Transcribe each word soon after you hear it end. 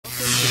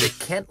to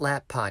the Kent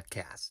Lapp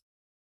Podcast.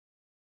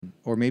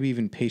 Or maybe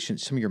even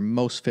patients, some of your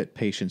most fit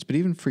patients, but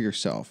even for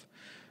yourself,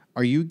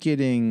 are you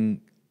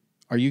getting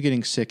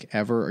sick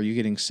ever? Are you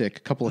getting sick a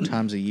couple of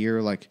times a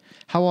year? Like,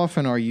 how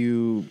often are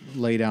you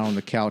lay down on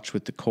the couch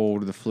with the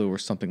cold or the flu or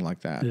something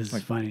like that? This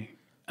is funny.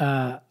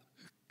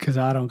 Because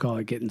I don't call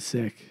it getting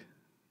sick.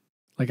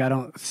 Like, I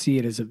don't see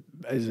it as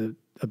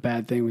a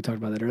bad thing. We talked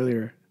about that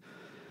earlier.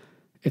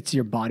 It's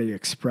your body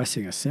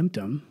expressing a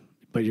symptom,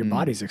 but your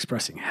body's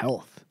expressing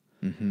health.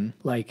 Mm-hmm.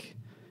 Like,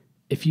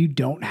 if you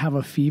don't have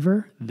a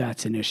fever,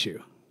 that's an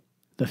issue.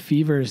 The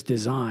fever is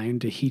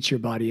designed to heat your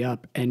body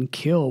up and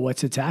kill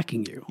what's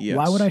attacking you. Yes.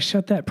 Why would I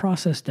shut that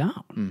process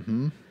down?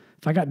 Mm-hmm.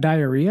 If I got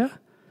diarrhea,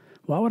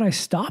 why would I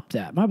stop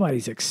that? My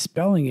body's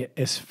expelling it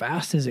as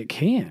fast as it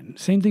can.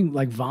 Same thing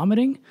like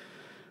vomiting.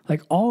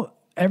 Like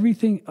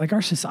everything, like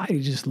our society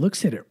just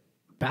looks at it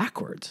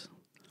backwards.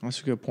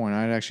 That's a good point.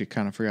 I'd actually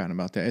kind of forgotten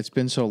about that. It's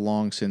been so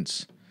long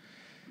since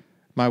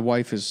my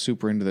wife is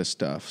super into this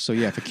stuff. So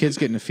yeah, if a kid's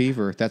getting a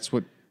fever, that's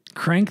what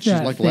crank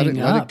that like thing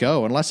let it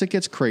go unless it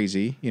gets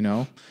crazy, you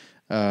know.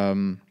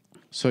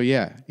 So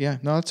yeah,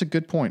 no, that's a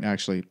good point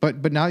actually.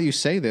 But now you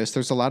say this,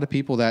 there's a lot of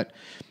people that,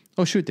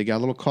 oh shoot, they got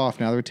a little cough,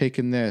 now they're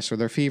taking this, or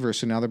they're fever,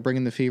 so now they're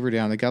bringing the fever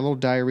down. They got a little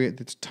diarrhea,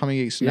 it's tummy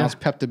aches, so now it's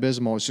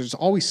Pepto-Bismol. So there's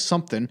always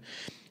something.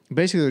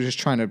 Basically, they're just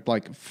trying to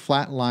like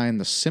flatline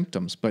the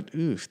symptoms, but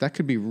oof, that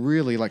could be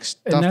really like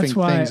stuffing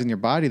things in your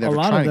body that are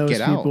trying to get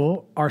out. A lot of those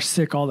people are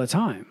sick all the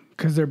time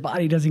because their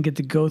body doesn't get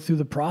to go through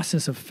the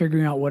process of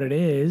figuring out what it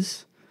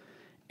is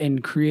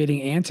and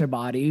creating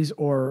antibodies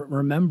or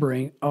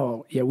remembering,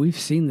 oh yeah, we've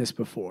seen this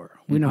before.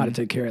 We know how to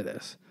take care of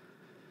this.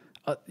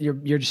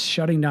 You're just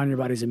shutting down your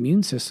body's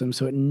immune system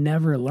so it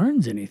never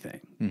learns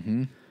anything.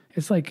 Mm-hmm.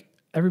 It's like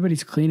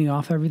everybody's cleaning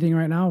off everything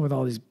right now with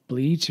all these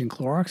bleach and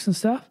Clorox and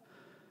stuff.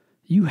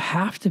 You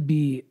have to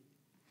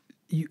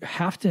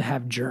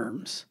have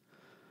germs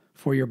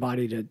for your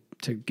body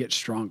to get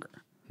stronger.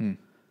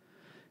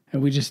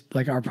 And we just,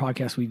 like our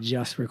podcast we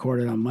just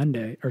recorded on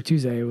Monday or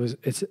Tuesday,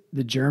 it's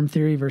the germ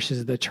theory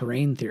versus the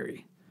terrain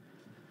theory.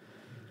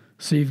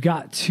 So you've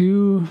got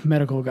two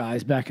medical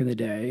guys back in the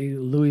day,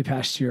 Louis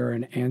Pasteur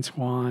and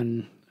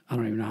Antoine, I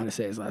don't even know how to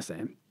say his last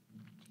name,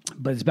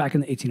 but it's back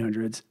in the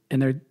 1800s,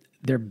 and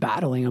they're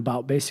battling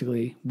about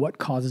basically what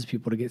causes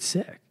people to get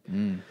sick.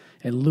 And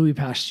Louis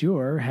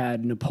Pasteur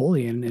had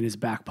Napoleon in his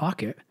back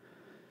pocket,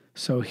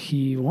 so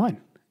he won.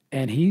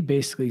 And he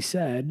basically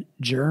said,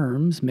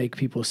 germs make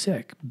people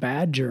sick.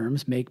 Bad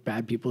germs make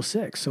bad people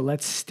sick. So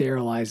let's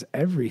sterilize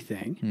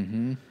everything.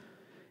 Mm-hmm.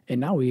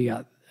 And now we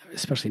got,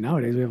 especially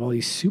nowadays, we have all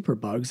these super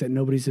bugs that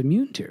nobody's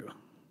immune to.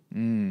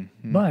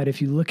 Mm-hmm. But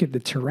if you look at the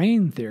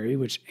terrain theory,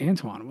 which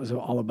Antoine was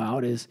all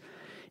about, is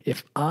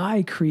if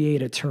I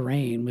create a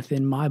terrain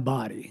within my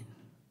body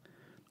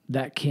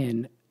that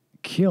can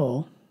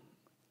kill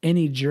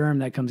any germ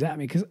that comes at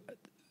me, because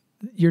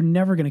you're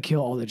never going to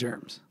kill all the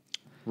germs.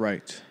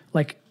 Right.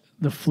 Like,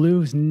 the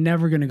flu is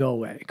never going to go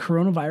away.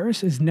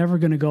 Coronavirus is never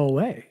going to go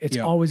away. It's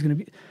always going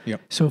to be.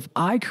 Yep. So if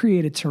I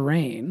create a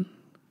terrain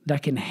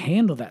that can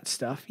handle that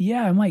stuff,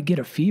 yeah, I might get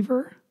a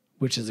fever,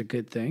 which is a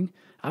good thing.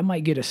 I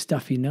might get a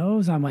stuffy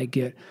nose. I might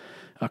get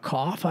a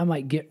cough. I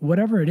might get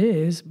whatever it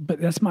is, but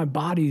that's my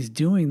body's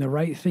doing the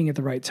right thing at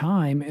the right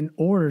time in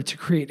order to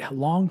create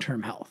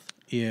long-term health.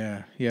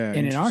 Yeah.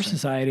 And in our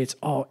society, it's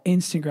all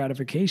instant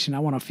gratification. I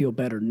want to feel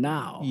better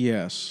now.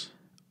 Yes.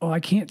 Oh,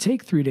 I can't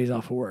take 3 days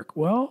off of work.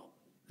 Well,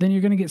 then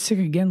you're going to get sick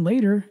again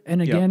later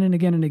and again and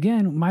again and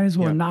again. Might as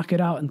well knock it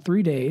out in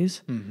 3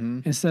 days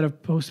instead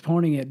of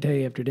postponing it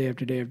day after day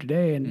after day after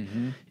day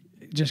and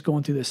just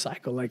going through this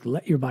cycle. Like,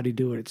 let your body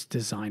do what it's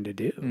designed to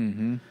do.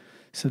 Mm-hmm.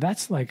 So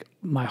that's like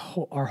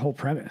our whole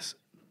premise.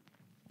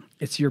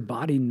 It's your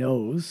body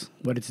knows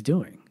what it's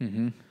doing.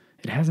 Mm-hmm.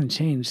 It hasn't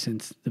changed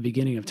since the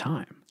beginning of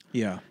time.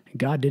 Yeah.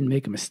 God didn't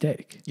make a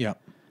mistake. Yeah.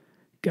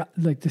 God,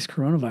 like this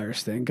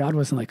coronavirus thing, God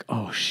wasn't like,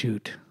 oh,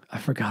 shoot, I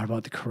forgot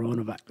about the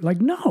coronavirus.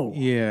 Like, no.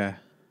 Yeah.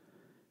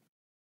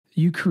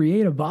 You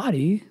create a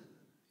body,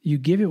 you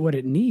give it what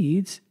it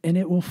needs, and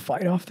it will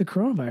fight off the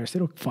coronavirus.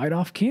 It'll fight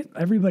off cancer.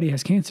 Everybody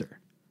has cancer.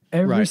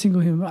 Every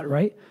single human body,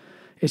 right?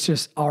 It's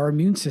just our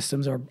immune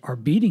systems are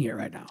beating it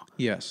right now.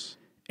 Yes.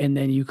 And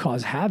then you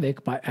cause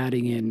havoc by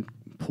adding in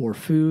poor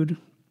food,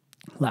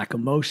 lack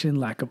of motion,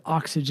 lack of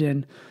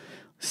oxygen,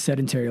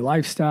 sedentary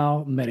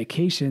lifestyle,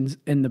 medications,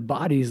 and the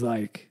body's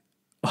like,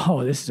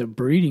 oh, this is a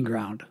breeding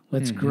ground.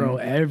 Let's grow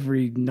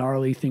every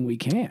gnarly thing we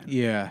can.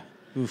 Yeah.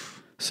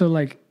 Oof. So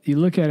like you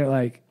look at it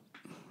like,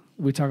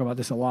 we talk about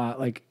this a lot,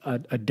 like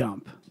a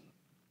dump.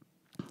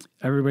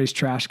 Everybody's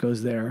trash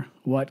goes there.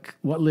 What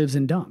lives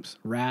in dumps?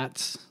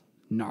 Rats,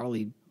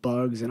 gnarly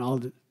bugs, and all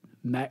the,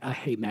 I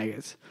hate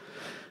maggots.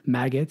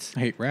 I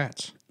hate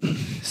rats.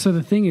 So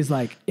the thing is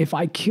like, if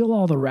I kill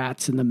all the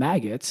rats and the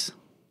maggots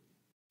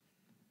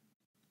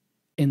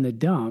in the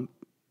dump,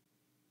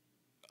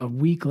 a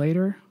week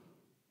later,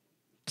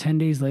 10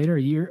 days later,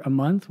 a year, a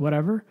month,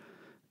 whatever,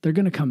 they're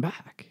going to come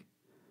back.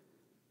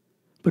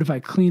 But if I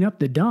clean up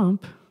the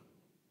dump,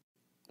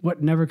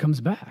 what never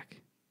comes back?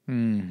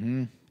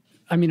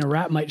 I mean, a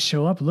rat might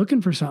show up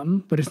looking for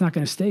something, but it's not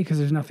going to stay because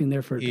there's nothing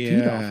there for it to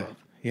feed off of.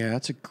 Yeah,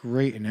 that's a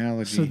great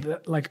analogy. So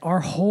like our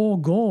whole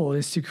goal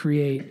is to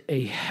create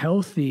a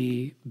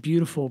healthy,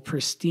 beautiful,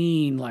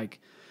 pristine, like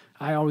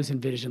I always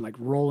envision like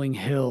rolling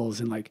hills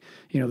and like,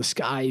 the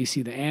sky, you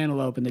see the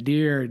antelope and the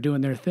deer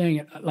doing their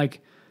thing.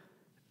 Like,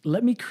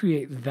 let me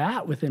create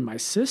that within my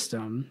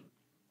system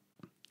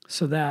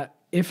so that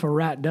if a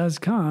rat does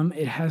come,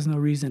 it has no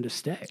reason to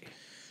stay.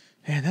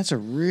 Man, that's a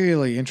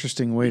really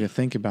interesting way to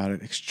think about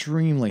it.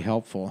 Extremely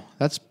helpful.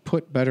 That's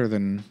put better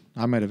than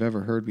I might have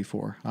ever heard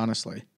before, honestly.